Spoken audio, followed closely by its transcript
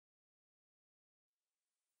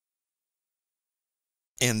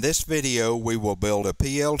In this video, we will build a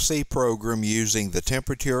PLC program using the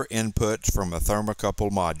temperature inputs from a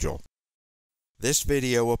thermocouple module. This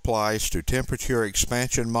video applies to temperature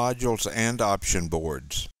expansion modules and option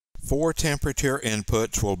boards. 4 temperature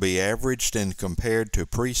inputs will be averaged and compared to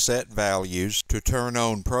preset values to turn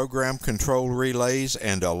on program control relays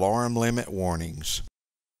and alarm limit warnings.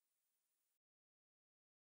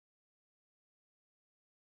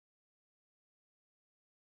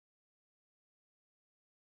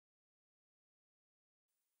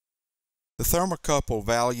 The thermocouple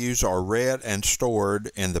values are read and stored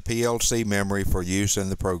in the PLC memory for use in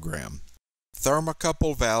the program.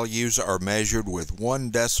 Thermocouple values are measured with 1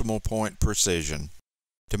 decimal point precision.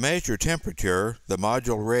 To measure temperature, the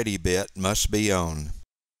module ready bit must be on.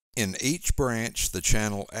 In each branch, the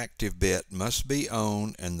channel active bit must be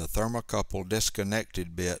on and the thermocouple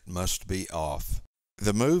disconnected bit must be off.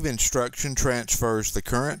 The move instruction transfers the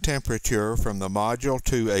current temperature from the module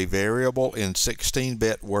to a variable in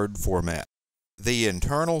 16-bit word format. The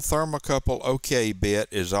internal thermocouple OK bit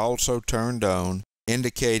is also turned on,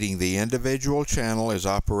 indicating the individual channel is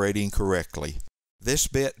operating correctly. This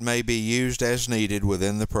bit may be used as needed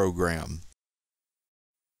within the program.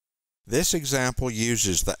 This example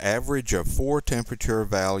uses the average of 4 temperature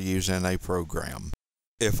values in a program.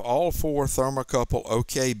 If all 4 thermocouple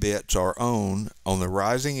OK bits are on the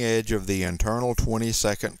rising edge of the internal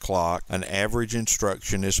 20-second clock, an average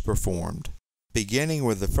instruction is performed. Beginning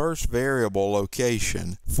with the first variable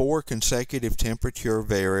location, 4 consecutive temperature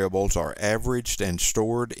variables are averaged and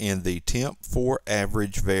stored in the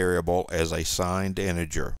temp4average variable as a signed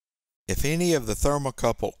integer. If any of the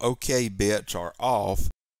thermocouple OK bits are off,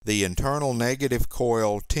 the internal negative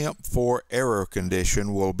coil temp4 error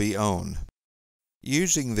condition will be on.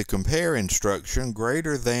 Using the compare instruction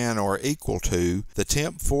greater than or equal to, the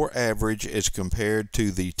temp4 average is compared to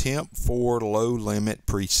the temp4 low limit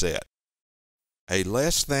preset. A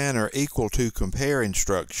less than or equal to compare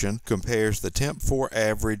instruction compares the temp4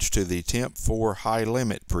 average to the temp4 high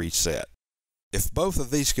limit preset. If both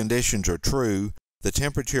of these conditions are true, the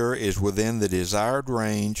temperature is within the desired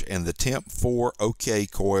range and the temp4 OK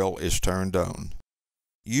coil is turned on.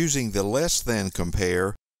 Using the less than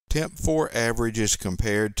compare, temp4 average is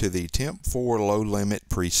compared to the temp4 low limit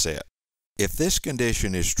preset. If this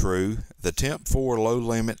condition is true, the temp4 low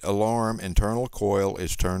limit alarm internal coil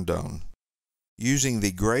is turned on. Using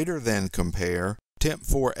the greater than compare,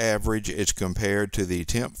 temp4 average is compared to the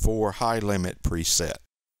temp4 high limit preset.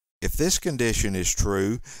 If this condition is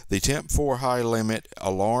true, the temp4 high limit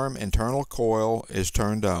alarm internal coil is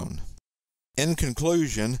turned on. In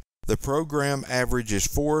conclusion, the program averages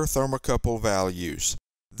 4 thermocouple values.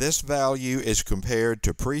 This value is compared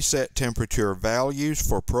to preset temperature values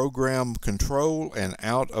for program control and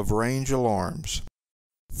out-of-range alarms.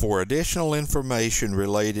 For additional information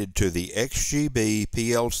related to the XGB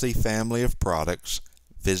PLC family of products,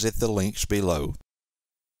 visit the links below.